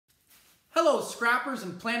Hello scrappers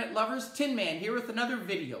and planet lovers, Tin Man here with another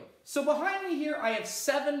video. So behind me here I have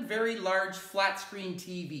 7 very large flat screen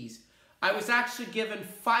TVs. I was actually given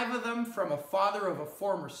 5 of them from a father of a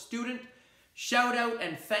former student. Shout out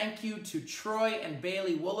and thank you to Troy and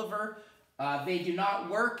Bailey Wooliver. They do not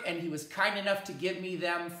work and he was kind enough to give me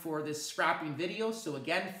them for this scrapping video. So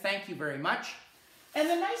again, thank you very much. And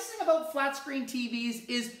the nice thing about flat screen TVs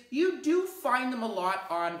is you do find them a lot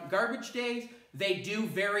on garbage days. They do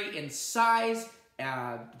vary in size,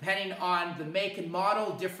 depending on the make and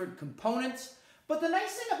model, different components. But the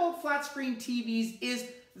nice thing about flat screen TVs is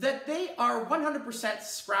that they are 100%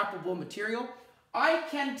 scrappable material. I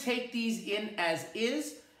can take these in as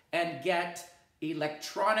is and get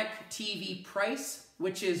electronic TV price,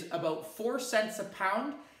 which is about 4 cents a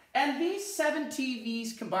pound. And these 7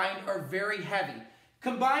 TVs combined are very heavy.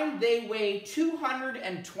 Combined, they weigh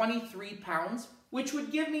 223 pounds, which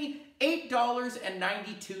would give me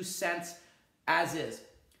 $8.92 as is.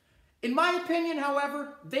 In my opinion,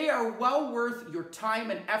 however, they are well worth your time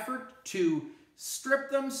and effort to strip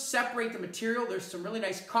them, separate the material. There's some really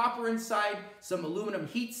nice copper inside, some aluminum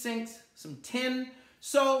heat sinks, some tin.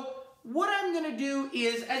 So what I'm going to do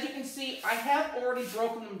is, as you can see, I have already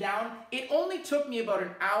broken them down. It only took me about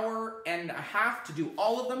an hour and a half to do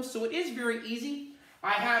all of them, so it is very easy.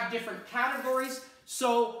 I have different categories,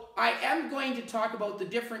 so I am going to talk about the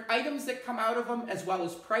different items that come out of them as well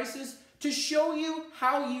as prices to show you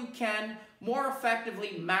how you can more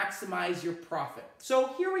effectively maximize your profit.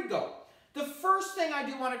 So here we go. The first thing I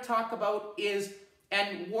do want to talk about is,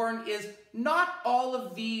 and warn, is not all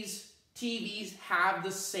of these TVs have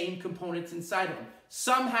the same components inside of them.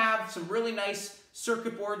 Some have some really nice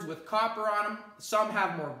circuit boards with copper on them. Some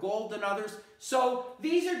have more gold than others. So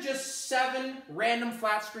these are just 7 random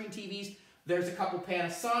flat screen TVs. There's a couple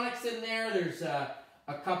Panasonics in there. There's a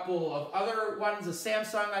couple of other ones, a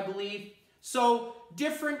Samsung, I believe. So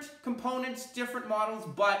different components, different models,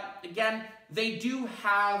 but again, they do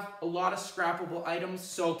have a lot of scrappable items.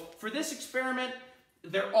 So for this experiment,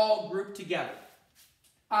 they're all grouped together.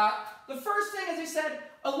 The first thing, as I said,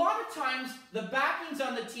 a lot of times the backings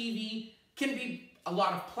on the TV can be a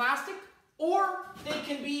lot of plastic, or they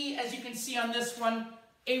can be, as you can see on this one,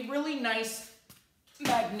 a really nice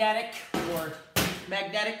magnetic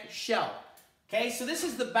shell. Okay, so this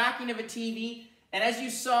is the backing of a TV, and as you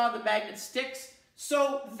saw, the magnet sticks.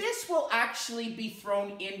 So this will actually be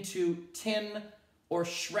thrown into tin or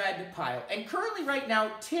shred pile. And currently right now,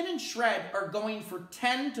 tin and shred are going for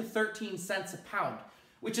 10 to 13 cents a pound,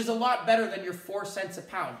 which is a lot better than your 4 cents a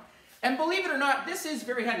pound. And believe it or not, this is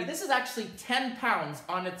very heavy. This is actually 10 pounds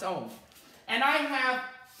on its own. And I have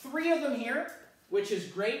 3 of them here, which is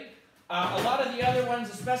great. A lot of the other ones,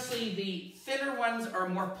 especially the thinner ones, are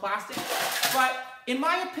more plastic. But in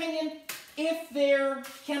my opinion, if they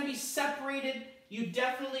can be separated, you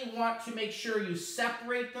definitely want to make sure you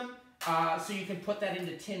separate them so you can put that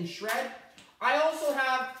into tin shred. I also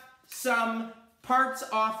have some parts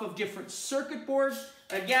off of different circuit boards.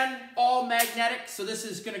 Again, all magnetic, so this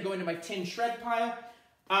is going to go into my tin shred pile.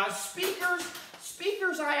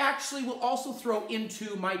 Speakers I actually will also throw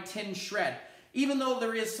into my tin shred. Even though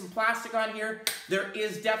there is some plastic on here, there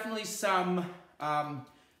is definitely some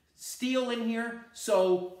steel in here,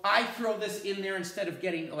 so I throw this in there instead of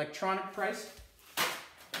getting electronic price.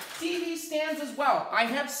 TV stands as well. I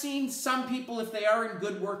have seen some people, if they are in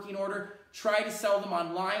good working order, try to sell them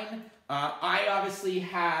online. I obviously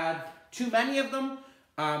have too many of them.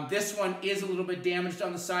 This one is a little bit damaged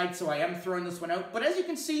on the side, so I am throwing this one out. But as you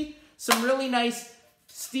can see, some really nice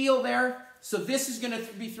steel there. So this is going to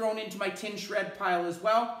be thrown into my tin shred pile as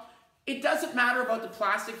well. It doesn't matter about the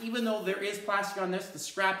plastic, even though there is plastic on this. The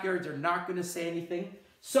scrap yards are not going to say anything.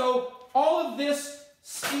 So all of this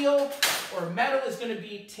steel or metal is going to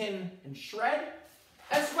be tin and shred.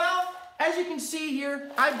 As well, as you can see here,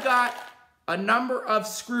 I've got a number of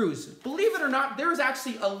screws. Believe it or not, there's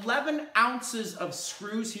actually 11 ounces of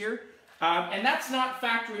screws here. And that's not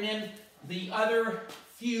factoring in the other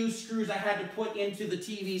few screws I had to put into the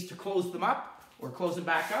TVs to close them up or close them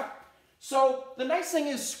back up. So the nice thing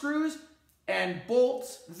is screws and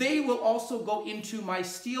bolts, they will also go into my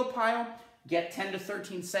steel pile. Get 10 to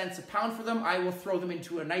 13 cents a pound for them. I will throw them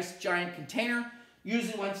into a nice giant container.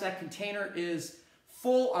 Usually once that container is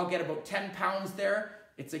full, I'll get about 10 pounds there.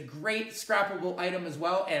 It's a great scrappable item as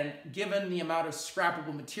well, and given the amount of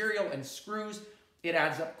scrappable material and screws, it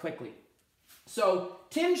adds up quickly. So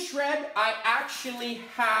tin shred, I actually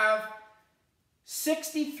have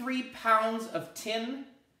 63 pounds of tin,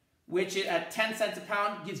 which at 10 cents a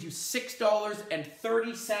pound gives you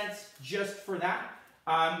 $6.30 just for that.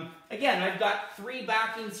 Again, I've got 3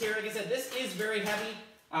 backings here. Like I said, this is very heavy.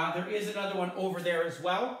 There is another one over there as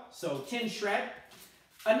well, so tin shred.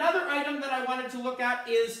 Another item that I wanted to look at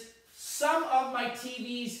is some of my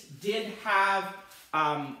TVs did have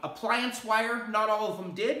appliance wire. Not all of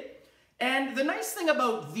them did. And the nice thing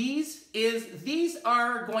about these is these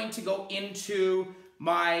are going to go into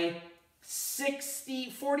my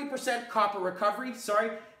 40% copper recovery,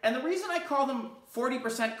 sorry. And the reason I call them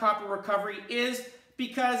 40% copper recovery is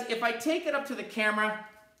because if I take it up to the camera,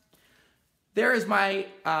 there is my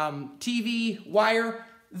TV wire.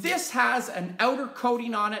 This has an outer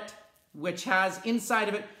coating on it, which has inside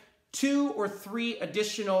of it 2 or 3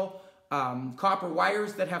 additional copper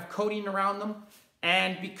wires that have coating around them.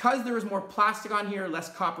 And because there is more plastic on here,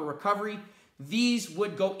 less copper recovery, these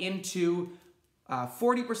would go into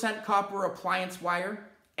 40% copper appliance wire.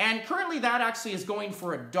 And currently that actually is going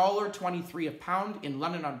for $1.23 a pound in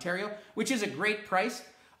London, Ontario, which is a great price.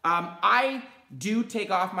 I do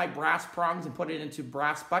take off my brass prongs and put it into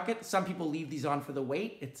brass bucket. Some people leave these on for the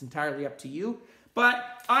weight. It's entirely up to you.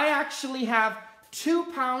 But I actually have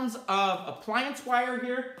 2 pounds of appliance wire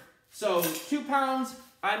here. So 2 pounds,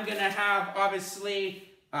 I'm gonna have obviously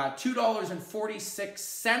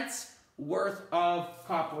 $2.46 worth of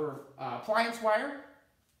copper appliance wire.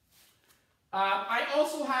 I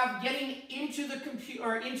also have getting into the computer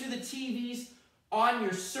or into the TVs on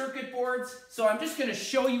your circuit boards. So I'm just gonna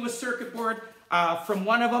show you a circuit board from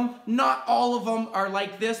one of them. Not all of them are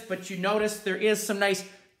like this, but you notice there is some nice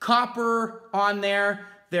copper on there.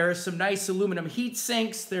 There's some nice aluminum heat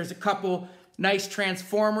sinks. There's a couple nice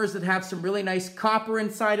transformers that have some really nice copper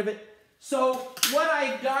inside of it. So what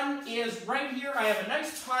I've done is right here, I have a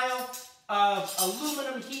nice pile of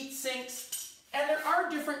aluminum heat sinks, and there are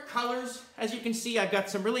different colors. As you can see, I've got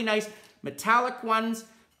some really nice metallic ones.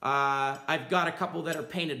 I've got a couple that are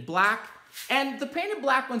painted black, and the painted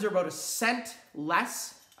black ones are about a cent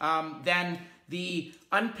less than the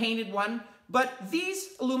unpainted one. But these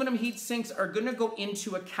aluminum heat sinks are gonna go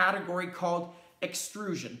into a category called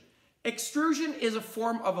extrusion. Extrusion is a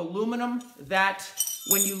form of aluminum that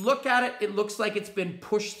when you look at it, it looks like it's been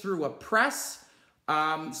pushed through a press.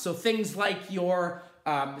 So things like your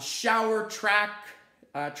shower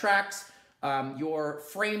tracks, your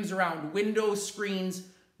frames around window screens,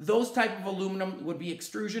 those type of aluminum would be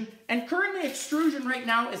extrusion. And currently extrusion right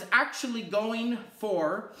now is actually going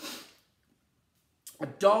for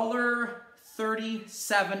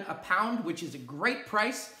 $1.37 a pound, which is a great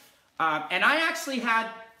price. And I actually had,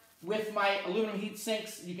 with my aluminum heat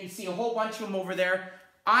sinks, you can see a whole bunch of them over there,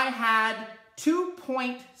 I had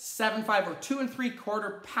 2.75 or 2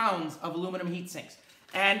 3/4 pounds of aluminum heat sinks.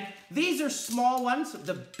 And these are small ones.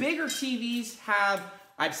 The bigger TVs have,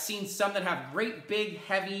 I've seen some that have great big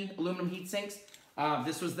heavy aluminum heat sinks.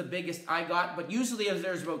 This was the biggest I got, but usually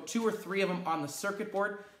there's about 2 or 3 of them on the circuit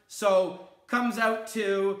board. So comes out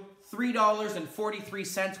to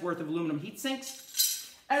 $3.43 worth of aluminum heat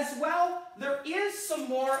sinks. As well, there is some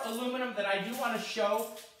more aluminum that I do want to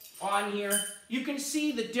show on here. You can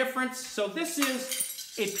see the difference. So this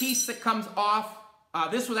is a piece that comes off.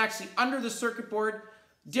 This was actually under the circuit board.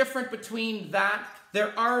 Different between that.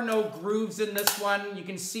 There are no grooves in this one. You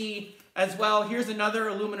can see as well, here's another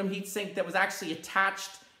aluminum heat sink that was actually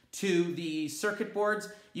attached to the circuit boards.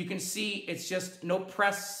 You can see it's just no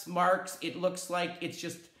press marks. It looks like it's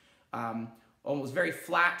just almost very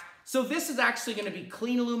flat. So this is actually going to be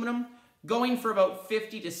clean aluminum, going for about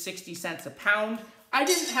 50 to 60 cents a pound. I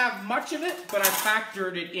didn't have much of it, but I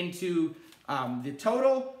factored it into the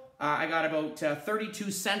total. I got about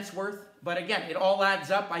 32 cents worth. But again, it all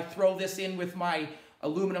adds up. I throw this in with my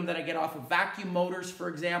aluminum that I get off of vacuum motors, for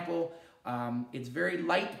example. It's very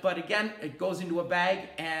light, but again, it goes into a bag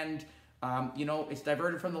and you know, it's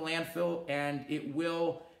diverted from the landfill and it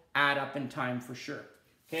will add up in time for sure.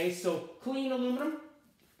 Okay, so clean aluminum.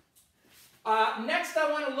 Next,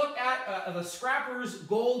 I want to look at the scrapper's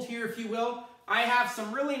gold here, if you will. I have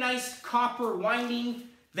some really nice copper winding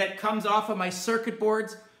that comes off of my circuit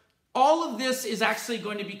boards. All of this is actually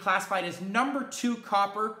going to be classified as number 2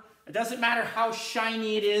 copper. It doesn't matter how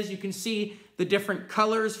shiny it is. You can see the different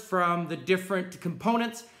colors from the different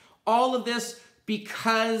components. All of this,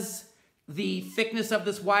 because the thickness of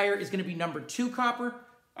this wire is going to be number 2 copper.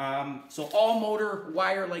 So all motor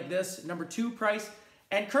wire like this, number 2 price.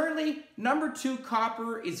 And currently, number 2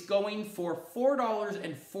 copper is going for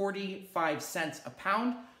 $4.45 a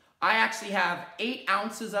pound. I actually have 8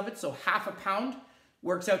 ounces of it, so half a pound.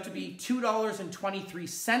 Works out to be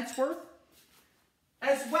 $2.23 worth.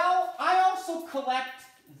 As well, I also collect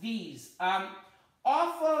these.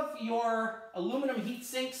 Off of your aluminum heat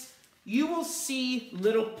sinks, you will see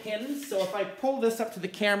little pins. So if I pull this up to the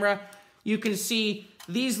camera, you can see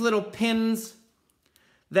these little pins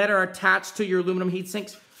that are attached to your aluminum heat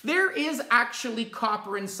sinks, there is actually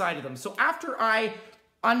copper inside of them. So after I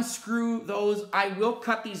unscrew those, I will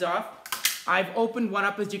cut these off. I've opened one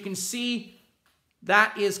up, as you can see,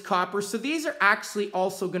 that is copper. So these are actually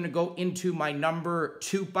also gonna go into my number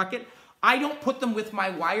 2 bucket. I don't put them with my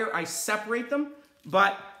wire, I separate them,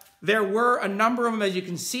 but there were a number of them, as you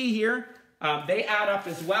can see here. They add up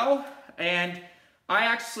as well, and I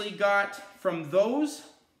actually got from those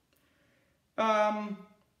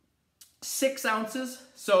 6 ounces.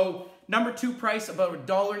 So number 2 price, about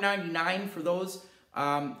 $1.99 for those.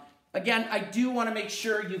 Again, I do want to make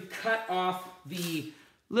sure you cut off the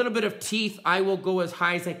little bit of teeth. I will go as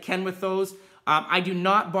high as I can with those. I do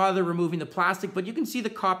not bother removing the plastic, but you can see the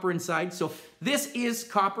copper inside. So this is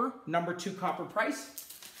copper, number 2 copper price,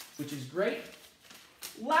 which is great.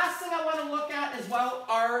 Last thing I want to look at as well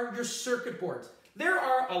are your circuit boards. There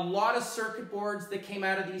are a lot of circuit boards that came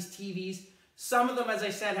out of these TVs. Some of them, as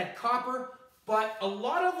I said, had copper, but a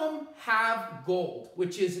lot of them have gold,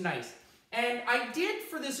 which is nice. And I did,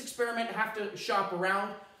 for this experiment, have to shop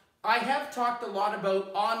around. I have talked a lot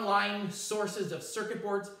about online sources of circuit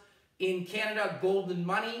boards. In Canada, Golden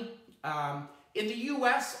Money. In the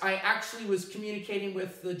US, I actually was communicating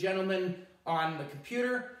with the gentleman on the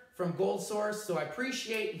computer from Gold Source, so I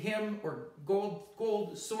appreciate him, or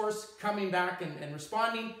Gold Source, coming back and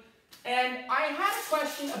responding. And I had a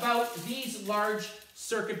question about these large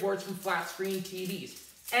circuit boards from flat screen TVs.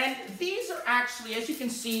 And these are actually, as you can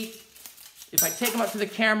see, if I take them up to the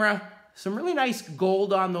camera, some really nice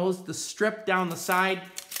gold on those, the strip down the side.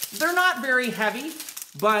 They're not very heavy,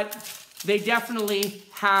 but they definitely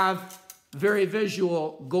have very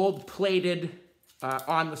visual gold plated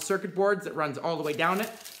on the circuit boards that runs all the way down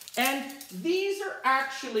it. And these are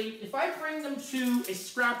actually, if I bring them to a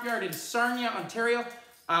scrapyard in Sarnia, Ontario,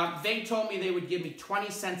 they told me they would give me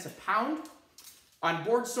 20 cents a pound. On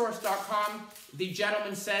boardsource.com, the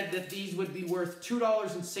gentleman said that these would be worth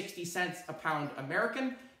 $2.60 a pound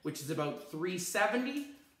American, which is about $3.70.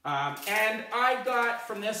 And I got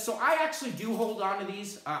from this, so I actually do hold on to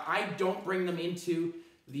these. I don't bring them into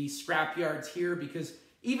the scrap yards here because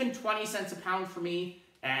even 20 cents a pound for me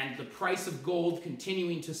and the price of gold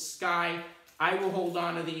continuing to sky, I will hold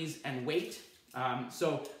on to these and wait.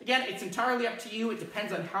 So again, it's entirely up to you. It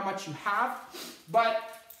depends on how much you have. But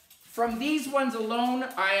from these ones alone,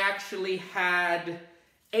 I actually had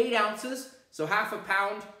 8 ounces, so half a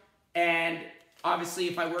pound. And obviously,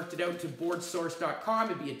 if I worked it out to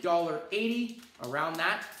boardsource.com, it'd be $1.80, around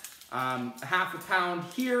that. Half a pound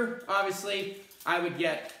here, obviously, I would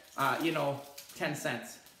get, 10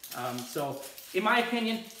 cents. So, in my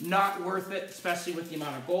opinion, not worth it, especially with the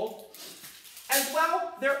amount of gold. As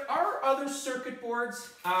well, there are other circuit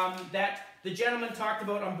boards that the gentleman talked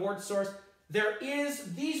about on Board Source. There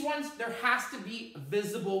is, these ones, there has to be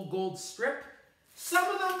visible gold strip. Some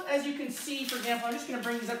of them, as you can see, for example, I'm just going to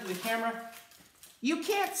bring these up to the camera. You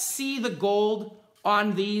can't see the gold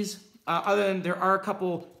on these other than there are a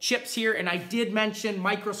couple chips here. And I did mention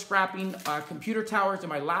micro scrapping computer towers in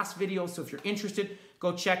my last video. So if you're interested,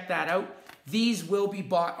 go check that out. These will be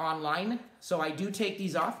bought online. So I do take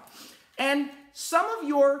these off. And some of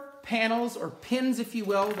your panels or pins, if you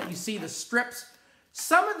will, that you see the strips,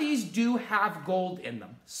 some of these do have gold in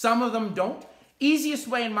them. Some of them don't. Easiest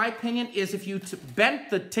way, in my opinion, is if you bent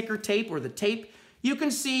the ticker tape or the tape, you can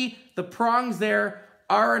see the prongs there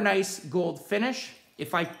are a nice gold finish.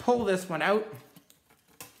 If I pull this one out,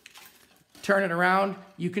 turn it around,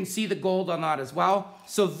 you can see the gold on that as well.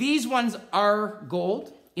 So these ones are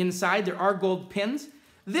gold inside. There are gold pins.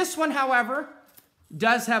 This one, however,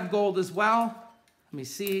 does have gold as well. Let me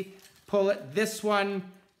see, pull it. This one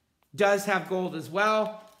does have gold as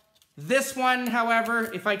well. This one, however,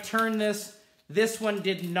 if I turn this one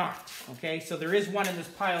did not. Okay, so there is one in this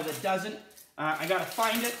pile that doesn't. I gotta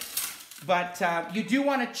find it, but you do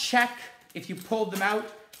want to check if you pulled them out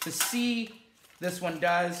to see. This one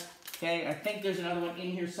does. Okay, I think there's another one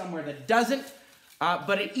in here somewhere that doesn't.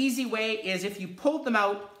 But an easy way is if you pulled them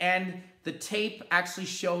out and the tape actually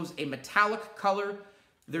shows a metallic color,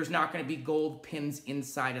 there's not going to be gold pins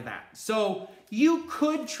inside of that. So you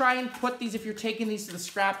could try and put these, if you're taking these to the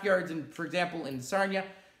scrap yards, and for example in Sarnia,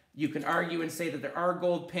 you can argue and say that there are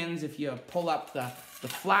gold pins. If you pull up the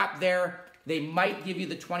flap there, they might give you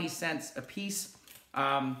the 20 cents a piece.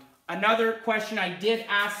 Another question I did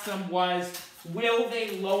ask them was, will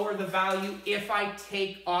they lower the value if I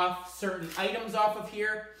take off certain items off of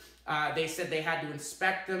here? They said they had to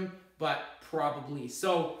inspect them, but probably.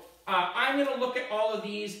 So I'm going to look at all of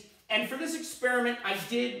these. And for this experiment, I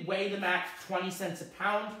did weigh them at 20 cents a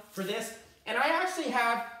pound for this. And I actually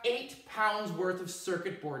have 8 pounds worth of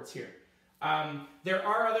circuit boards here. There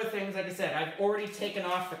are other things, like I said, I've already taken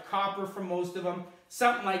off the copper from most of them.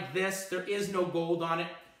 Something like this, there is no gold on it.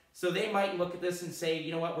 So they might look at this and say,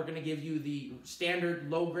 you know what, we're going to give you the standard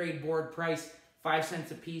low-grade board price, 5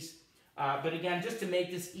 cents a piece. But again, just to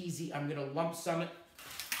make this easy, I'm going to lump sum it.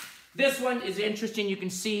 This one is interesting. You can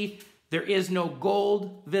see there is no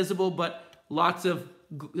gold visible, but lots of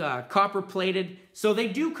copper plated. So they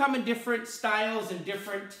do come in different styles and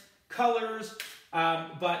different colors.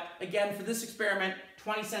 But again, for this experiment,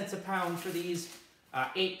 20 cents a pound for these,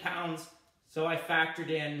 8 pounds. So I factored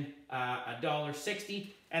in $1.60,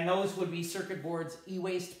 and those would be circuit board's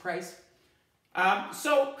e-waste price.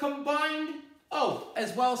 So combined, oh,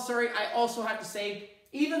 as well, sorry, I also have to say,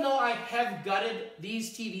 even though I have gutted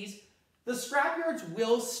these TVs, the scrapyards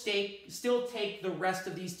will still take the rest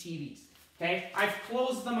of these TVs, okay? I've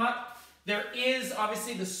closed them up. There is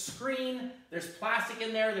obviously the screen, there's plastic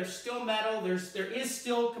in there, there's still metal, there is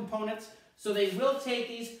still components, so they will take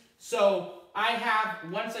these. So I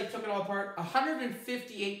have, once I took it all apart,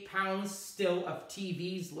 158 pounds still of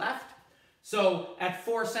TVs left. So at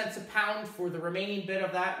 4 cents a pound for the remaining bit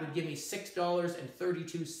of that would give me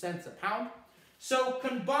 $6.32 a pound. So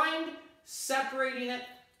combined, separating it,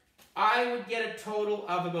 I would get a total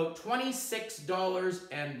of about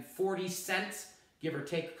 $26.40, give or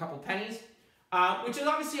take a couple pennies, which is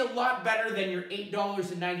obviously a lot better than your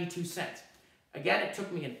 $8.92. Again, it took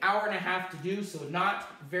me an hour and a half to do, so not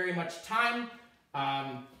very much time.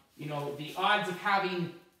 You know, the odds of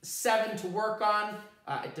having 7 to work on,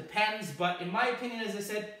 it depends, but in my opinion, as I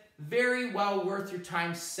said, very well worth your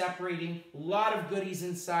time separating. A lot of goodies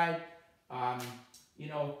inside, you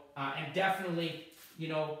know, and definitely, you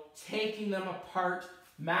know, taking them apart,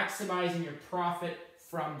 maximizing your profit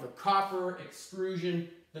from the copper extrusion,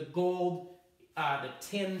 the gold, the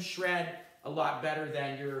tin shred, a lot better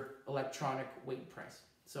than your electronic weight price.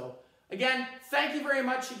 So again, thank you very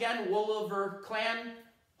much again, Woolover Clan.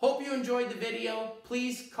 Hope you enjoyed the video.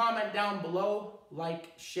 Please comment down below,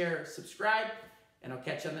 like, share, subscribe, and I'll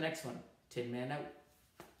catch you on the next one. Tin Man out.